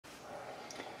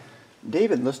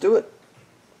David, let's do it.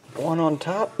 1 on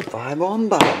top, 5 on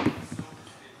bottom.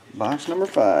 Box number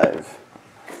 5.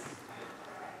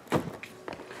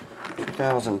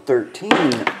 2013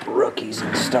 Rookies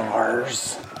and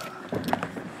Stars.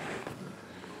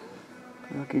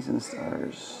 Rookies and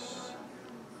Stars.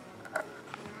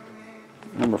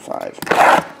 Number 5.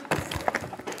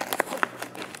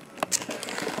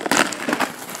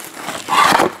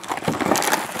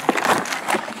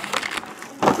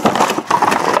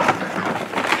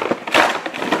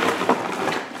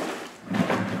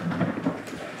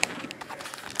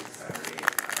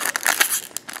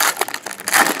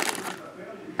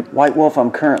 White Wolf, I'm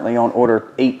currently on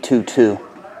order 822.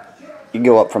 You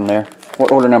go up from there.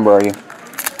 What order number are you?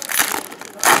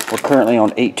 We're currently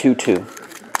on 822.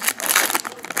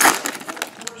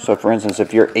 So for instance,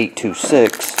 if you're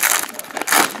 826,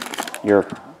 you're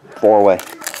 4 away.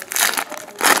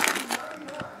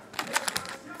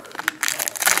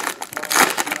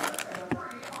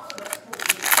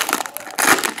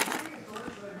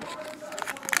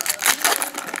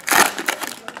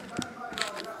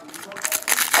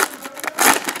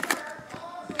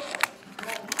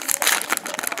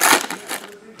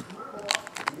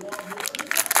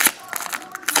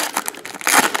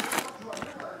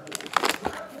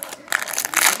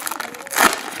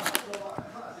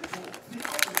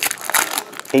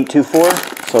 Eight, 2, 4.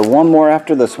 So one more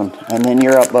after this one, and then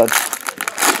you're up, bud.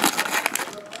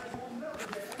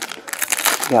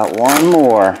 Got one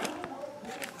more.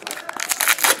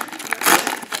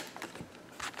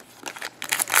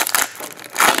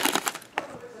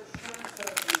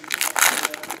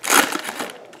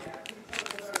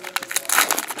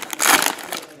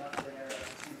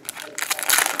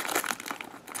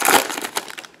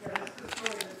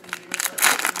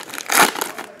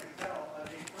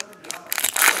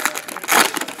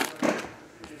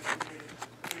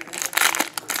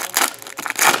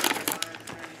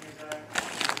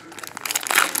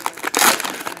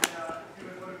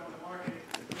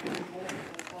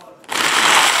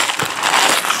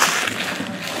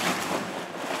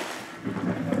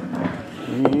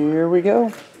 Here we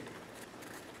go.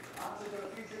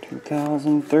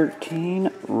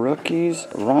 2013 Rookies,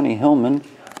 Ronnie Hillman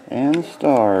and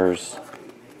Stars.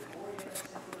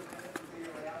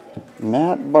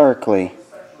 Matt Barkley,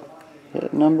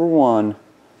 hit number 1,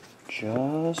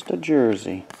 just a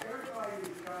jersey.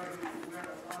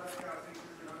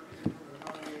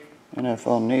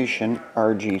 NFL Nation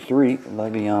RG3,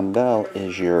 Le'Veon Bell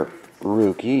is your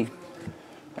rookie.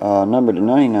 Number to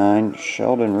 99,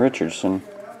 Sheldon Richardson.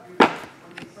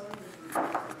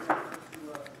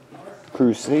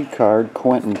 Crusade card,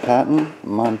 Quentin Patton,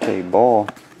 Monte Ball.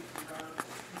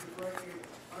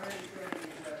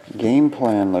 Game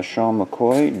plan, LaShawn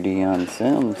McCoy, Deion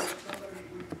Sims.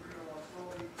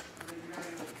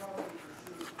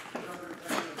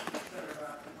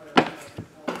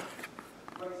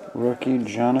 Rookie,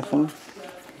 Jonathan.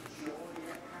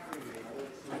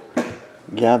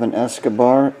 Gavin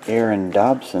Escobar, Aaron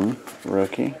Dobson,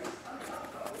 rookie.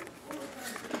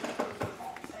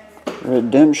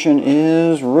 Redemption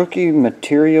is rookie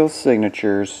material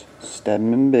signatures,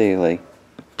 Stedman Bailey.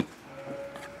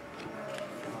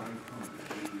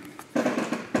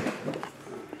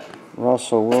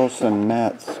 Russell Wilson,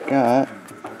 Matt Scott.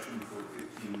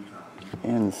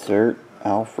 Insert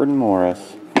Alfred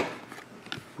Morris.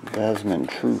 Desmond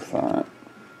Trufant.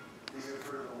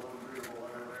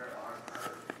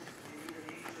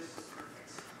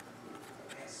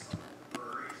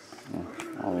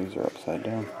 All these are upside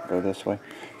down. Go this way.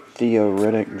 Theo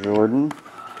Riddick Jordan.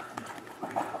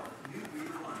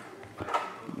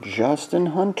 Justin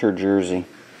Hunter jersey.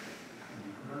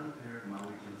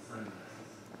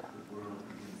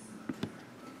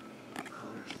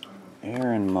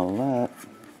 Aaron Millette.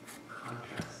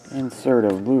 Insert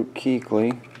of Luke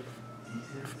Kuechly.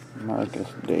 Marcus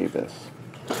Davis.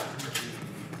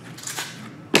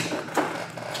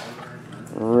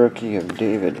 Rookie of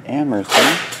David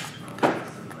Amerson.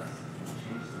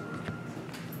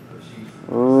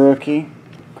 Rookie,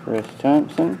 Chris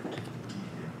Thompson.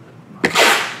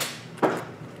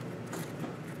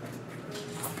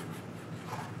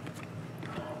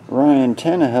 Ryan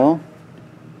Tannehill,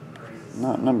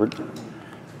 not numbered.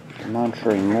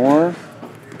 Montre Moore.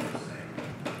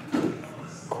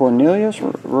 Cornelius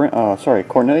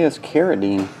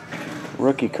Carradine,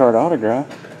 rookie card autograph.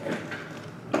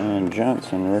 And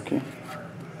Johnson, rookie.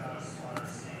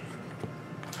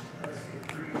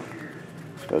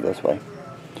 Let's go this way.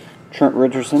 Trent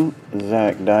Richardson,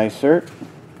 Zach Dysert.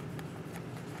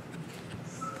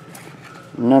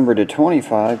 Number to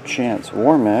 25, Chance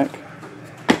Warmack.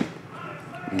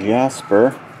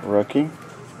 Jasper, rookie.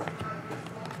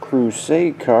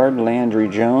 Crusade card, Landry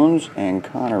Jones and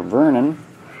Connor Vernon.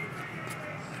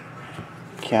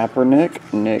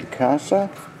 Kaepernick, Nick Casa.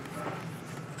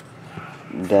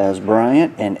 Dez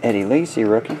Bryant and Eddie Lacy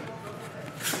rookie.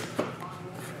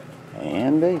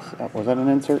 And base. Was that an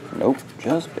insert? Nope,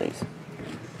 just base.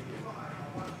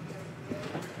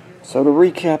 So to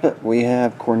recap it, we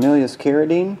have Cornelius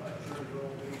Carradine,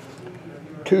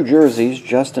 2 jerseys,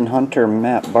 Justin Hunter,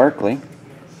 Matt Barkley,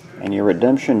 and your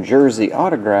redemption jersey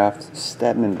autographed,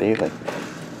 Stedman Bailey.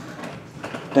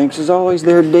 Thanks as always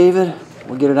there, David.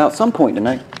 We'll get it out some point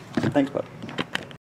tonight. Thanks, bud.